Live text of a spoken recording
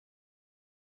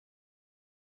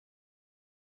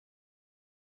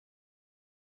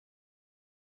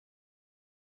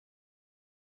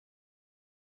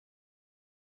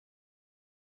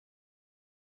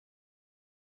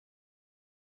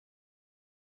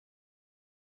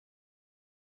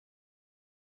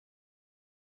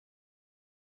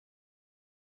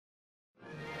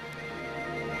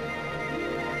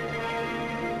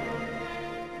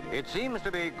It seems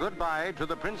to be goodbye to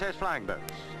the Princess flying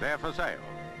boats. They're for sale.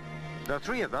 The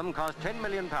 3 of them cost £10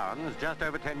 million just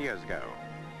over 10 years ago.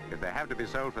 If they have to be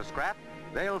sold for scrap,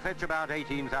 they'll fetch about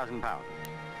 £18,000.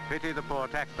 Pity the poor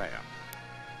taxpayer.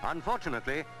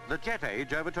 Unfortunately, the jet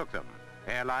age overtook them.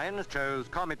 Airlines chose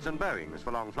Comets and Boeings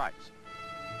for long flights.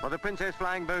 For the Princess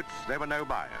flying boats, there were no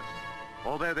buyers,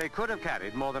 although they could have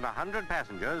carried more than 100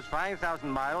 passengers 5,000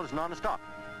 miles non-stop.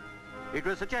 It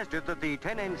was suggested that the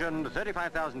 10-engined,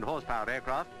 35,000 horsepower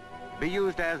aircraft be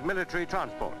used as military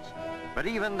transports, but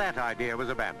even that idea was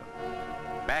abandoned.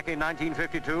 Back in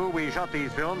 1952, we shot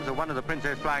these films of one of the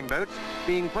Princess flying boats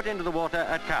being put into the water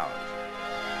at Cowes.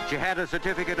 She had a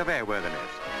certificate of airworthiness.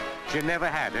 She never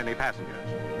had any passengers.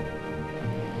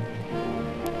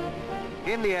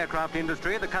 In the aircraft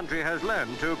industry, the country has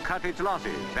learned to cut its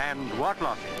losses. And what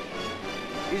losses?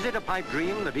 Is it a pipe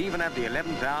dream that even at the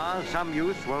 11th hour, some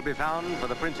use will be found for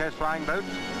the Princess flying boats?